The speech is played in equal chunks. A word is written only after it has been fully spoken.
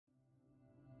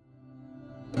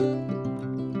How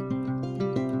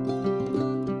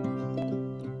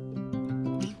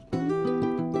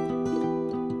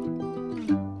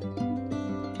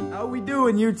we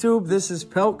doing, YouTube? This is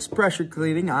Pelk's Pressure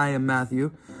Cleaning. I am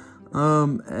Matthew.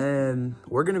 And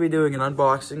we're gonna be doing an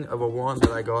unboxing of a wand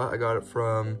that I got. I got it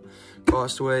from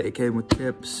Costaway. It came with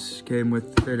tips, came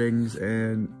with fittings,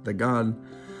 and the gun.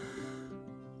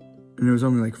 And it was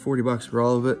only like 40 bucks for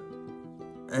all of it.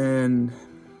 And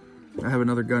I have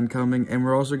another gun coming. And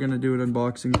we're also gonna do an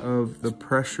unboxing of the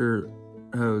pressure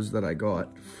hose that I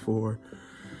got for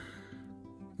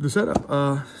the setup.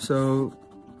 So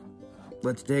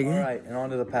let's dig in. All right, and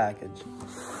onto the package.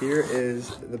 Here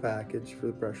is the package for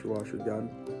the pressure washer gun.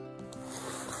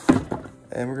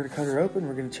 And we're gonna cut her open,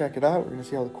 we're gonna check it out, we're gonna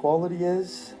see how the quality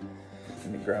is.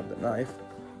 Let me grab the knife.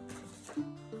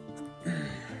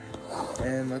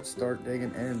 And let's start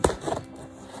digging in.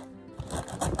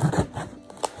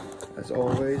 As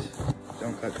always,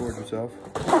 don't cut towards yourself.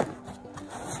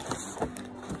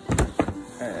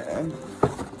 And,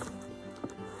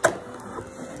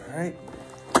 all right.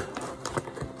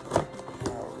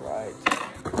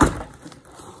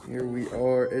 Here we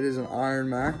are. It is an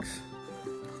Ironmax.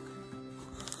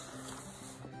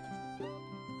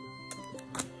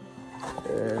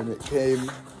 And it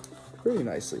came pretty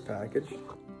nicely packaged.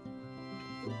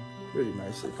 Pretty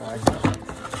nicely packaged.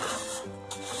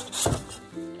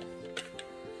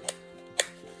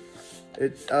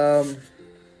 It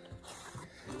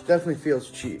definitely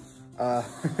feels cheap.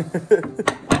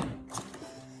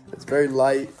 It's very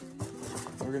light.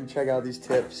 We're gonna check out these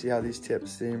tips, see how these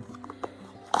tips seem.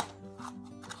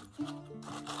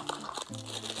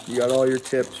 You got all your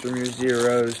tips from your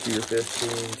 0s to your 15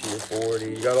 to your 40.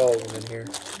 You got all of them in here.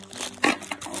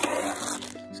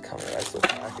 It's kind of a nice little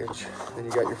package. Then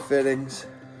you got your fittings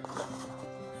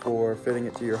for fitting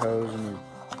it to your hose and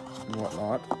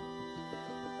whatnot.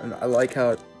 And I like how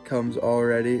it comes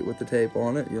already with the tape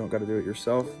on it. You don't got to do it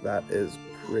yourself. That is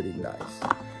pretty nice.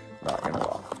 Not gonna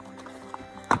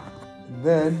lie.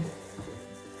 Then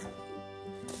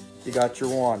you got your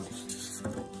wand.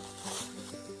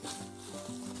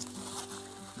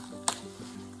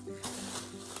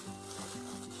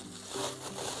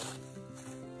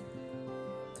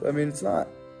 So, I mean, it's not,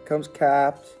 comes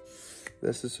capped.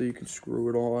 This is so you can screw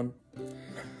it on.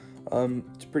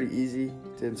 It's pretty easy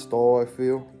to install, I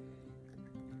feel.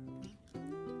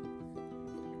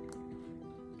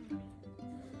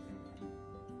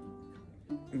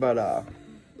 But,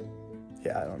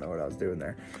 yeah, I don't know what I was doing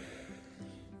there.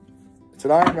 It's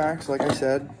an Ironmax, like I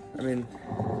said. I mean,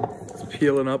 it's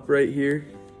peeling up right here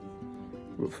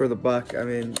for the buck. I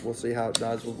mean, we'll see how it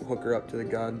does. We'll hook her up to the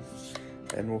gun.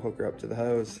 And we'll hook her up to the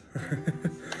hose.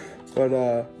 But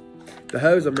the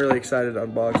hose I'm really excited to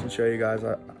unbox and show you guys.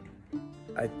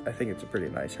 I think it's a pretty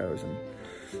nice hose, and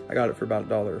I got it for about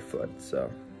 $1 a foot,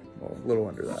 so well, a little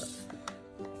under that.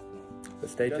 But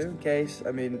stay tuned. Just in case,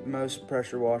 I mean, most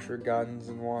pressure washer guns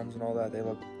and wands and all that, they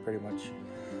look pretty much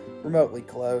remotely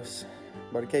close.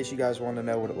 But in case you guys want to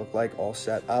know what it looked like all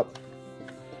set up,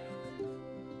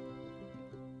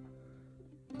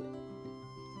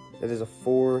 it is a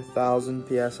 4,000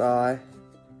 PSI.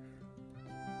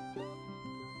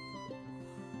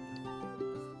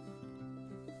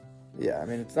 Yeah, I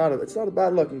mean, it's not a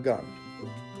bad looking gun.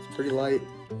 It's pretty light.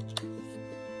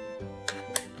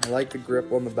 I like the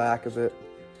grip on the back of it.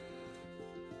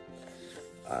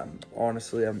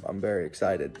 Honestly, I'm very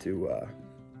excited to,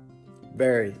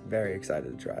 very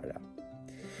excited to try it out.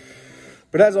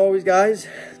 But as always, guys,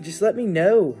 just let me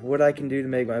know what I can do to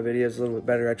make my videos a little bit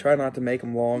better. I try not to make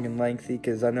them long and lengthy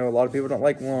because I know a lot of people don't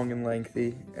like long and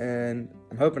lengthy. And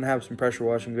I'm hoping to have some pressure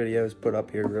washing videos put up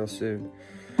here real soon.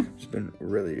 It's been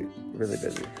really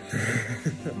busy.